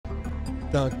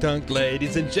Dunk, dunk,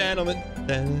 ladies and gentlemen.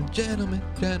 Gentlemen.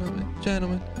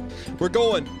 We're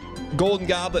going. Golden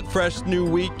Goblet, fresh new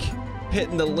week.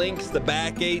 Hitting the links, the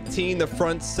back 18, the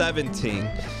front 17.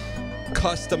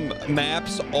 Custom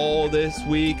maps all this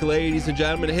week, ladies and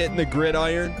gentlemen. Hitting the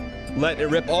gridiron. Letting it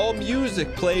rip. All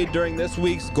music played during this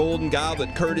week's Golden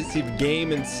Goblet, courtesy of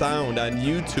Game and Sound on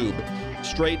YouTube.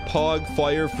 Straight POG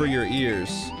fire for your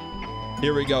ears.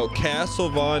 Here we go. Castle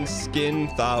Von Skin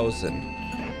 1000.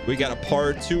 We got a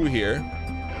par 2 here.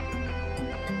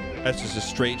 That's just a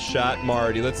straight shot,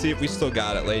 Marty. Let's see if we still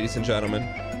got it, ladies and gentlemen.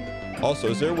 Also,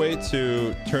 is there a way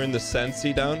to turn the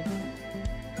Sensi down?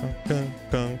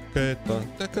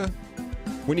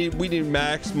 We need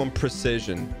maximum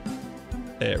precision.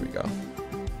 There we go.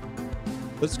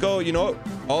 Let's go. You know what?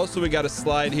 Also, we got a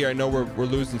slide here. I know we're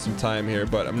losing some time here,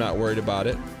 but I'm not worried about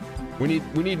it. We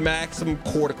need maximum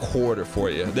quarter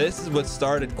for you. This is what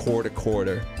started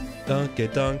quarter. Donkey.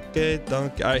 All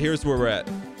right, here's where we're at.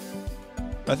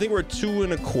 I think we're 2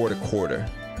 1/4.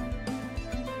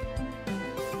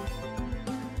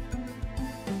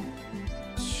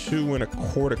 Two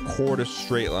 1/4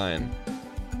 straight line.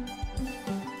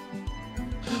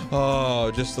 Oh,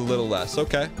 just a little less.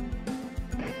 Okay.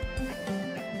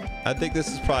 I think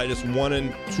this is probably just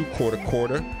 1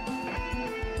 2/4.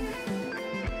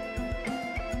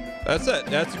 That's it.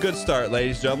 That's a good start,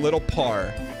 ladies and gentlemen. Little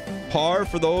par. Par,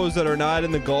 for those that are not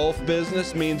in the golf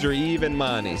business, means you're even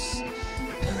monies.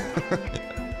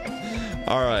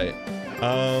 All right.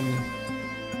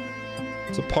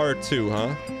 It's a par 2,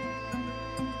 huh?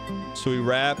 So we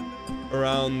wrap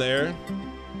around there.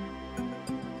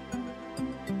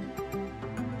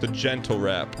 The gentle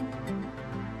wrap.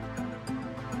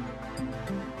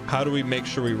 How do we make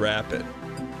sure we wrap it?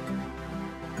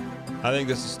 I think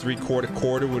this is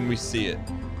 3/4 when we see it.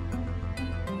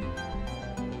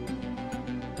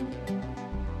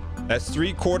 That's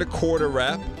 3/4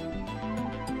 wrap.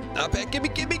 Up, gimme.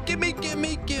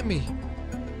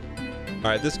 All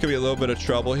right, this could be a little bit of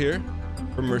trouble here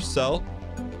for Marcel.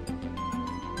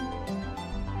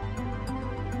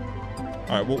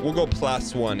 All right, we'll go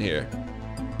 +1 here.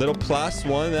 Little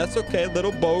 +1, that's okay.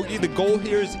 Little bogey. The goal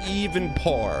here is even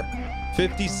par.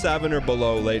 57 or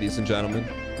below, ladies and gentlemen.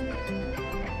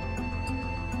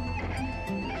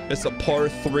 It's a par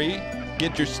 3.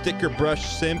 Get your sticker brush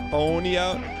symphony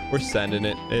out. We're sending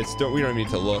it. We don't even need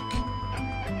to look.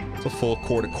 It's a full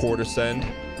quarter send.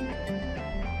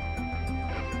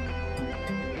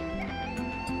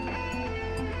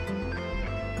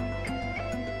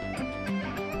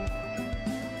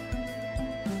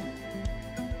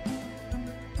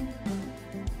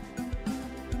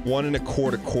 One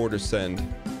 1/4 send.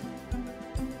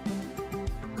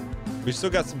 We still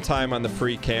got some time on the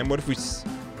free cam. What if we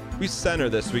center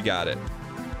this? We got it.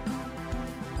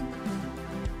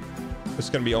 It's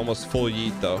gonna be almost full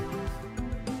yeet though.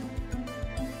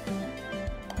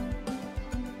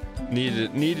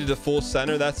 Needed a full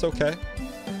center. That's okay.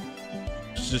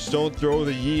 Just don't throw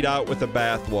the yeet out with the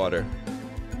bath water.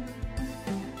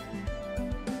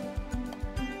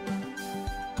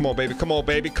 Come on, baby.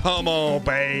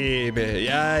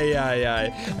 Yeah.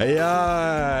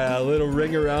 A little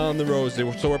ring around the rosy.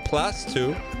 So we're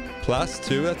 +2.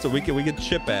 That's what we can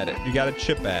chip at it. You got to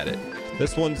chip at it.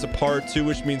 This one's a par 2,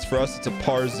 which means for us it's a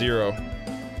par 0.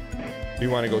 We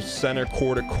want to go center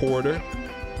quarter.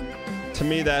 To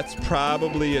me, that's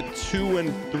probably a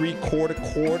 2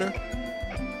 3/4.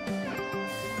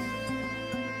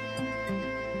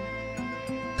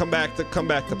 Come back to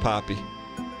Poppy.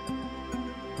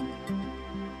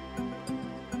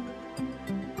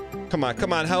 Come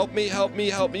on, help me.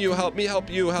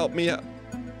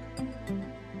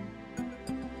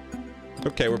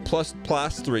 Okay, we're plus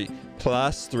 3.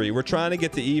 We're trying to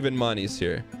get the even monies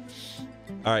here.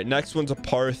 All right, next one's a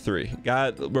par 3.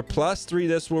 We're +3.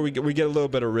 This where we get a little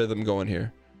bit of rhythm going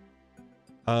here.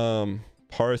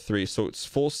 Par 3, so it's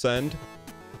full send.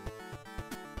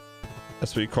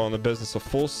 That's what you call in the business a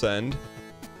full send.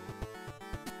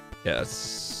 Yeah,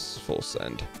 it's full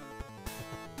send.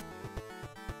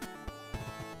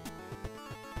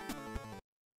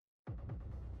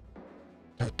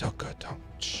 Don't.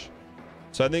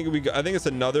 So I think it's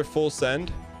another full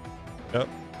send. Yep.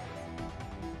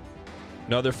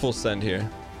 Another full send here.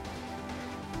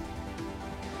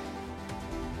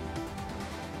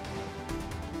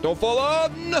 Don't fall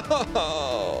off.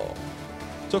 No.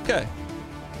 It's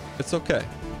okay.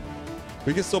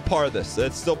 We can still par this.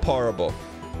 It's still parable.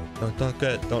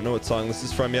 Don't know what song this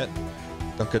is from yet.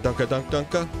 Dunka. Dunka.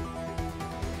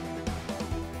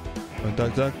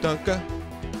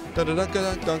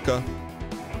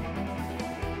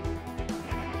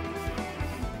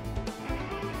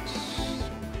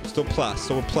 still plus.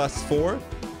 So we're plus 4.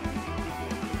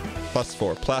 Plus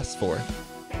 4. Plus 4.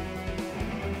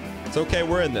 It's okay.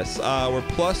 We're in this. We're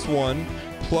plus 1,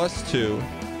 plus 2,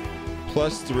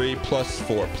 plus 3, plus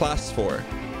 4. Plus 4.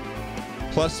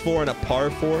 Plus 4 and a par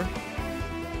 4.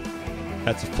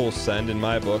 That's a full send in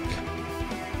my book.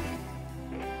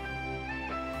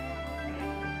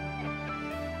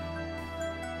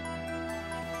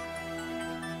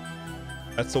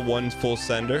 That's a 1 full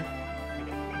sender.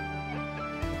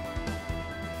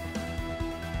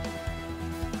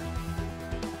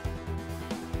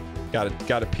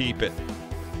 Gotta peep it.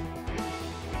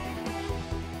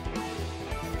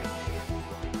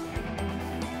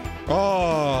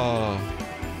 Oh.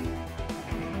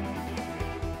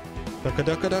 Dunka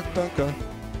dunka duck dunka.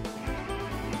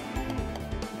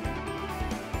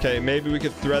 Okay, maybe we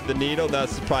could thread the needle.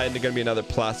 That's probably gonna be another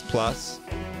plus plus.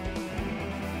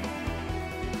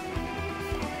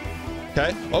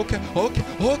 Okay, okay, okay,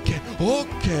 okay,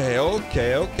 okay,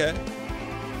 okay, okay.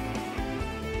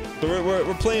 So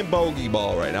we're playing bogey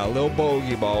ball right now, a little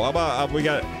bogey ball. How about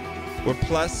we're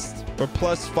plus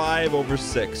 5 over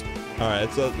 6. All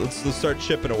right, let's start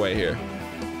chipping away here.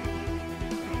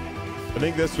 I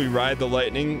think this we ride the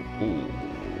lightning. Ooh.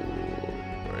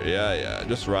 Yeah,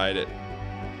 just ride it.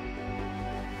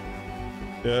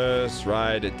 Just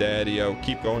ride it, daddy-o.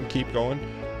 Keep going, keep going,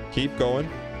 keep going.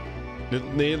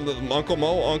 Need a little Uncle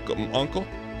Mo, Uncle.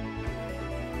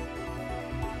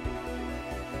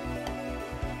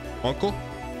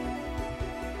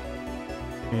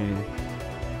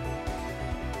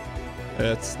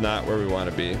 That's not where we want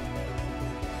to be.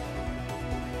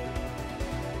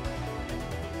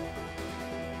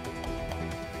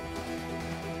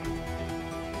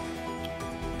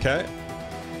 Okay.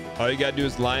 All you gotta do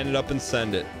is line it up and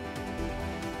send it.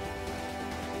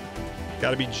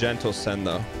 Gotta be gentle send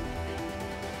though.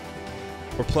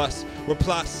 We're plus.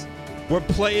 We're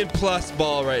playing plus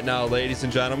ball right now, ladies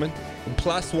and gentlemen.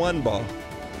 Plus 1 ball.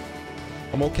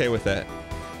 I'm okay with that.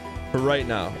 For right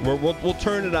now. We'll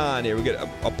turn it on here. We get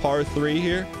a par 3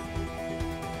 here.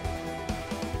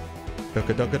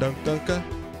 Dunka dunka dunk dunka.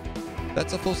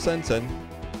 That's a full send.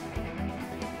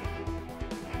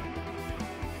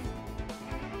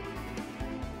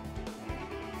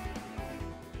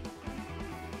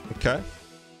 Okay.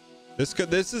 This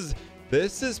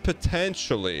is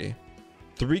potentially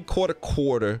 3/4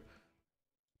 quarter.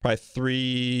 Probably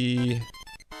 3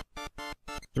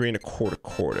 3/4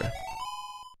 quarter.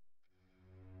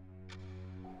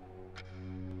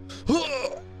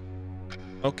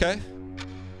 Okay.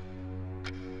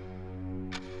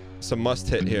 It's a must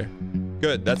hit here.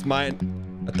 Good. That's mine.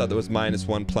 I thought that was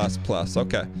 -1 plus plus.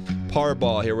 Okay. Par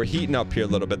ball here. We're heating up here a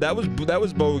little bit. That was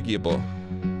bogeyable.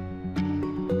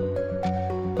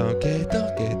 Donkey,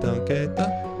 donkey, donkey,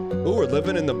 donkey. Ooh, we're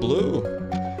living in the blue.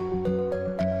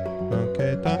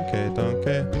 Donkey, donkey,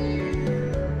 donkey.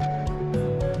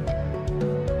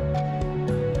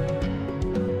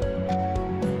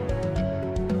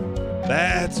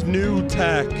 That's new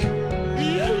tech.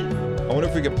 I wonder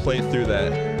if we could play through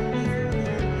that.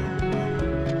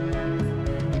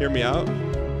 Hear me out.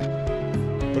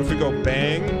 What if we go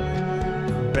bang,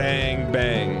 bang,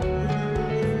 bang?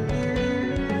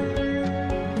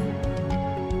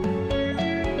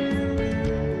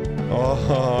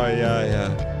 Oh, yeah.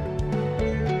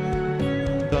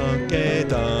 Donkey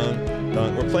dunk,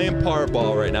 dunk. We're playing par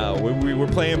ball right now. We were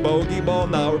playing bogey ball.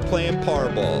 Now we're playing par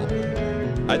ball.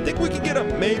 I think we can get up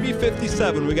maybe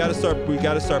 57. We gotta start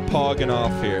pogging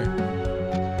off here.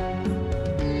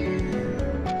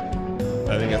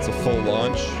 I think that's a full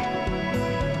launch.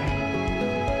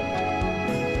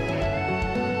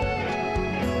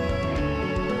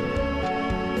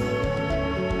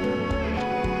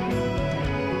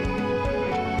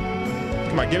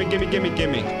 Come on, gimme.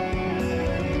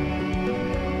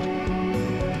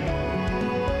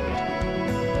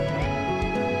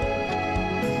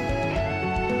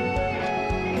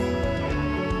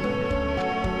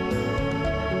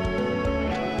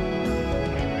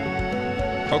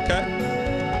 Okay.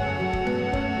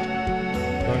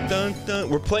 Dun, dun, dun.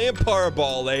 We're playing par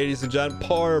ball, ladies and gentlemen.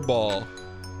 Par ball.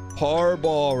 Par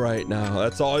ball right now.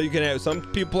 That's all you can have. Some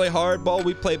people play hard ball.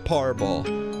 We play par ball.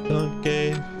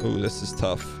 Okay. Ooh, this is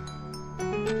tough.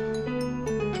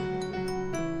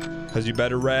 Because you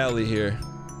better rally here.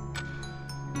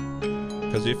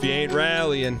 Because if you ain't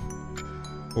rallying...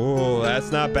 Ooh,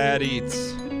 that's not bad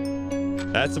eats.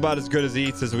 That's about as good as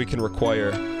eats as we can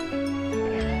require.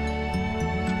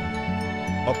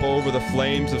 Up over the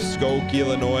flames of Skokie,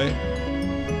 Illinois.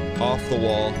 Off the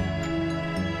wall.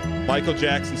 Michael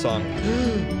Jackson song.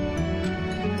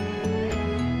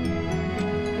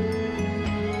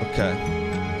 Okay.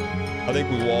 I think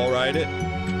we wall ride it.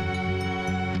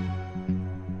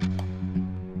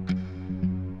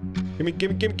 Gimme.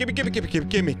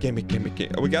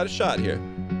 Oh, we got a shot here.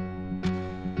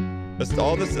 That's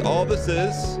all this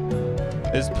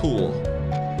is pool.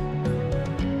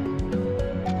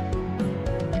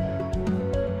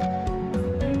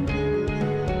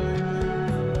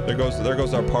 There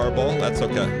goes our par ball. That's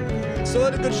okay. Still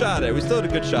had a good shot at it. We still had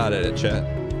a good shot at it, chat.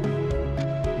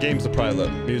 Game's probably low.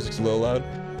 Music's a little loud.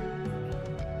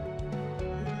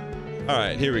 All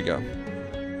right, here we go.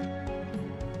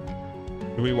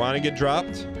 Do we want to get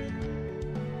dropped?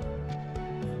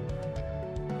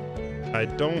 I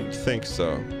don't think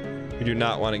so. We do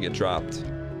not want to get dropped.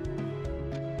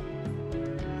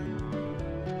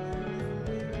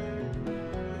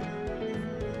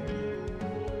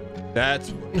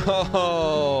 That's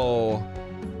no.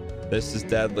 This is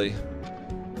deadly.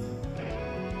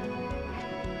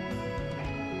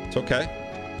 It's okay.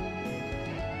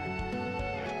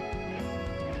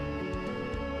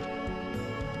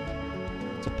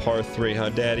 It's a par 3, huh,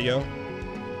 Daddy-o?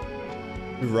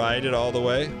 We ride it all the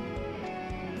way.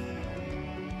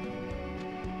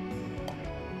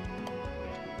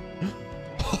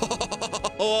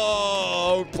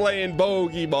 Oh, playing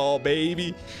bogey ball,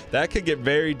 baby. That could get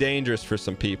very dangerous for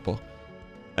some people.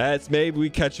 That's maybe we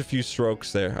catch a few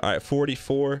strokes there. All right,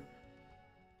 44.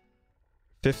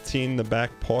 15 in the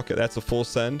back pocket. That's a full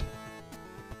send.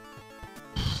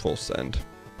 Full send.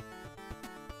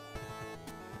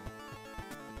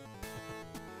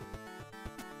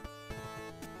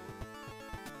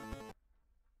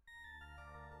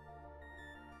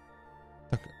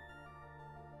 Okay.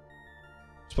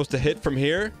 Supposed to hit from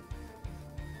here?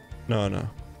 No.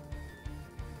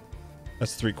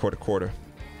 That's 3/4.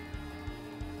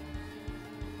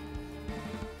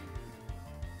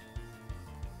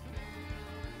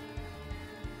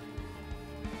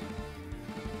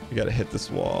 You gotta hit this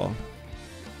wall.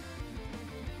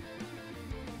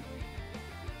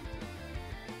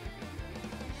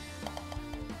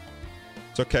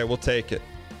 It's okay, we'll take it.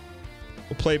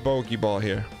 We'll play bogey ball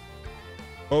here.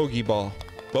 Bogey ball.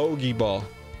 Bogey ball.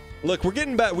 Look, we're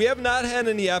getting back. We have not had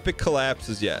any epic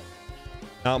collapses yet.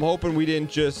 Now, I'm hoping we didn't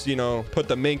just, you know, put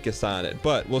the Minkus on it,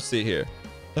 but we'll see here.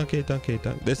 Dunk.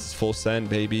 This is full send,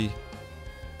 baby.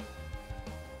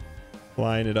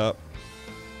 Line it up.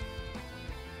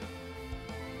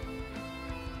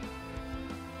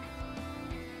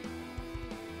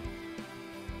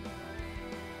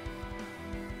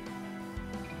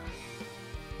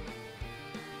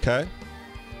 Okay.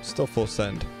 Still full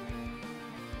send.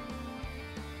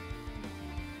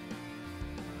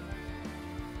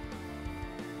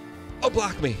 Oh,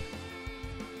 block me.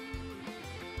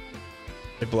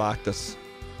 They blocked us.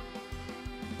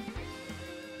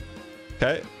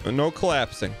 Okay. No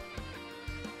collapsing.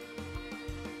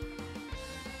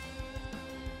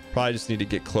 Probably just need to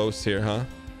get close here, huh?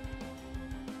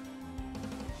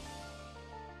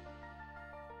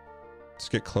 Let's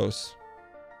get close.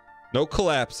 No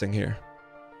collapsing here.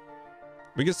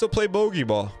 We can still play bogey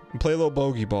ball and play a little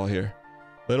bogey ball here.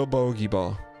 Little bogey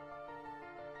ball.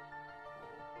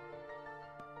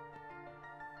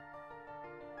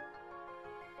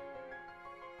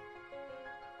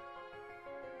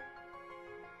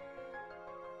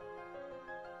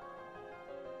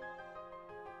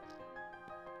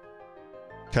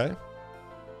 Okay.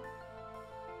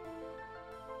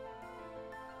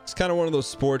 It's kind of one of those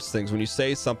sports things. When you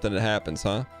say something, it happens,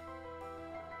 huh?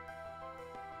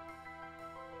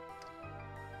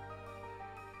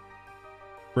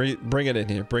 Bring it in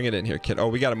here. Bring it in here, kid. Oh,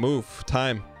 we got to move.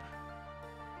 Time.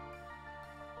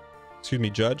 Excuse me,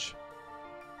 judge.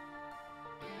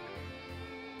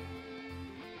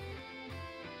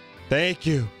 Thank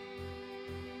you.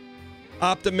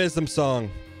 Optimism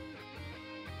song.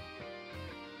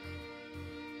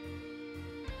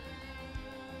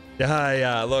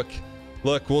 Yeah. Look,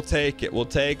 we'll take it.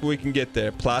 We can get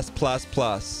there. Plus.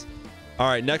 All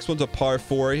right, next one's a par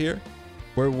 4 here.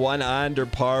 We're 1 under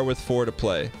par with 4 to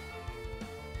play.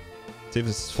 See if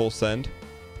this is full send.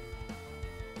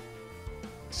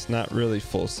 It's not really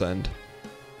full send.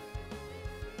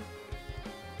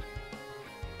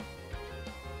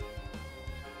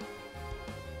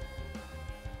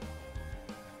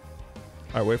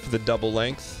 All right, wait for the double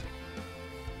length.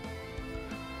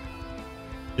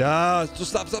 Yeah,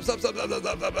 stop.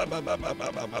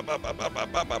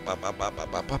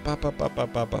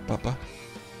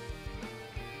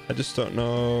 I just don't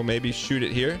know. Maybe shoot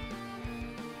it here.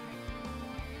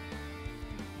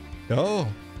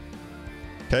 Oh.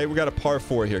 Okay, we got a par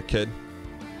 4 here, kid.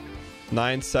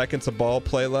 9 seconds of ball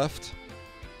play left.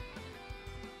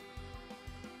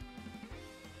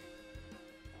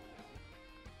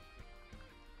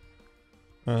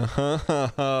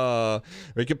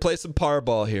 We can play some par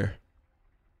ball here.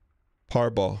 Par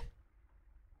ball.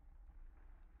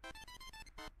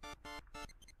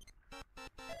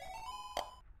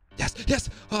 Yes, yes.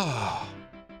 Oh.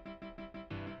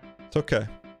 It's okay.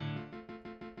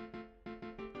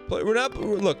 But we're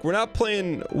not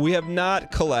playing. We have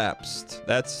not collapsed.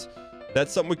 That's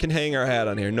something we can hang our hat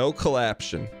on here. No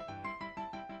collapsion.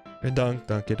 Dunk,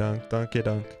 dunky dunk, dunky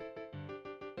dunk.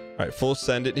 All right, full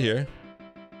send it here.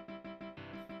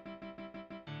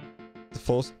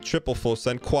 Full, triple full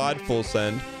send, quad full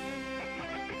send.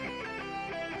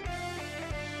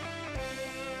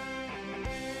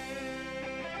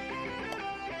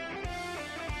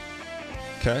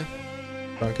 Okay.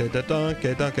 Donkey,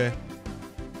 donkey, donkey.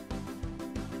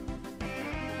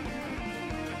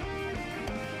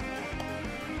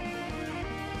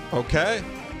 Okay.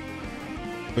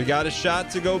 We got a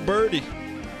shot to go birdie.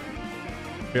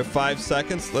 We have 5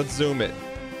 seconds. Let's zoom it.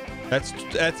 That's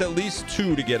at least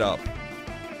 2 to get up.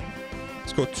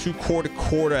 Let's go 2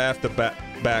 quarter after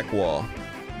back wall.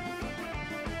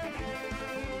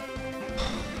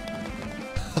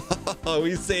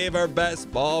 We save our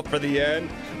best ball for the end,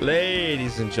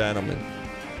 ladies and gentlemen.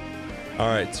 All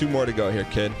right, 2 more to go here,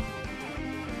 kid.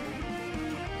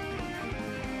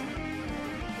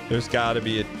 There's got to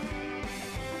be a...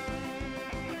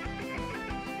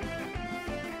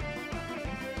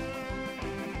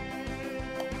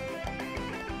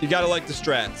 You gotta like the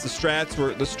strats. The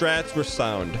strats were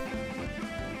sound.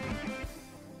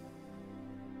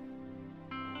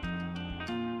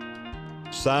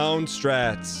 Sound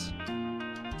strats.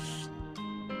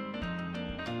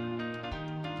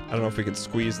 I don't know if we can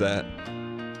squeeze that.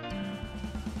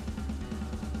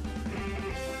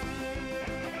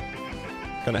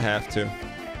 Gonna have to.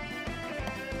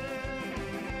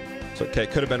 It's okay.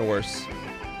 Could have been worse.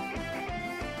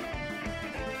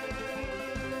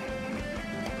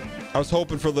 I was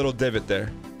hoping for a little divot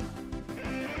there.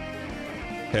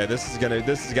 Okay, this has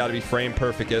got to be frame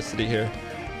perfecticity here.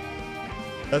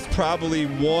 That's probably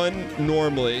 1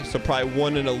 normally, so probably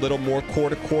 1 and a little more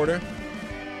quarter.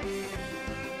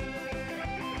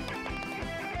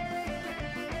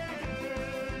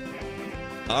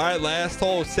 All right, last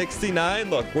hole, 69.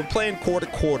 Look, we're playing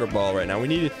quarter ball right now. We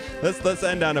need let's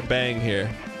end on a bang here.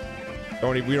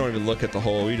 We don't even look at the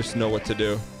hole. We just know what to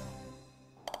do.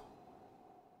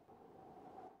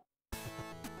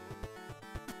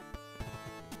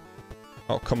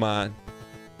 Oh, come on.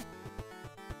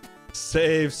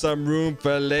 Save some room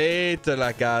for later,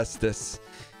 Lagastus.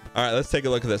 All right, let's take a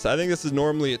look at this. I think this is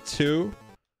normally a 2.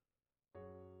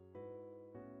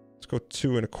 Let's go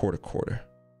 2 and a quarter.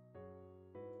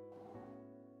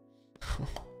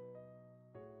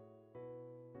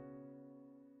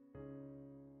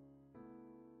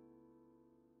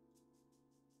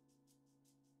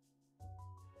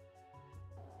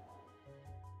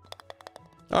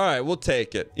 All right, we'll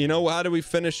take it. You know, how do we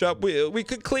finish up? We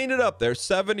could clean it up there.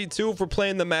 72 if we're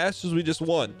playing the Masters. We just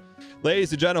won.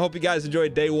 Ladies and gentlemen, hope you guys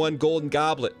enjoyed day 1 Golden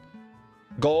Goblet.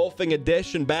 Golfing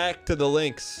edition. Back to the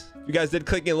links. If you guys did,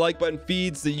 clicking the like button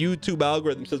feeds the YouTube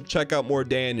algorithm, so check out more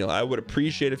Daniel. I would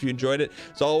appreciate it if you enjoyed it.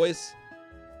 As always,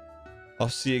 I'll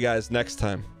see you guys next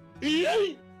time.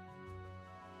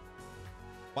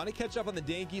 Want to catch up on the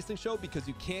Dan Gheesling Show because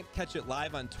you can't catch it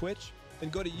live on Twitch? Then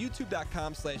go to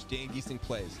youtube.com/Dan Gheesling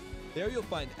Plays. There you'll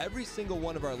find every single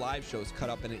one of our live shows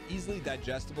cut up in an easily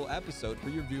digestible episode for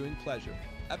your viewing pleasure.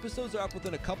 Episodes are up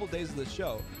within a couple days of the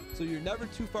show, so you're never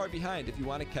too far behind if you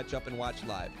want to catch up and watch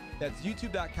live. That's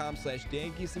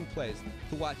youtube.com/Dan Gheesling Plays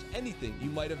to watch anything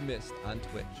you might have missed on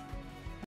Twitch.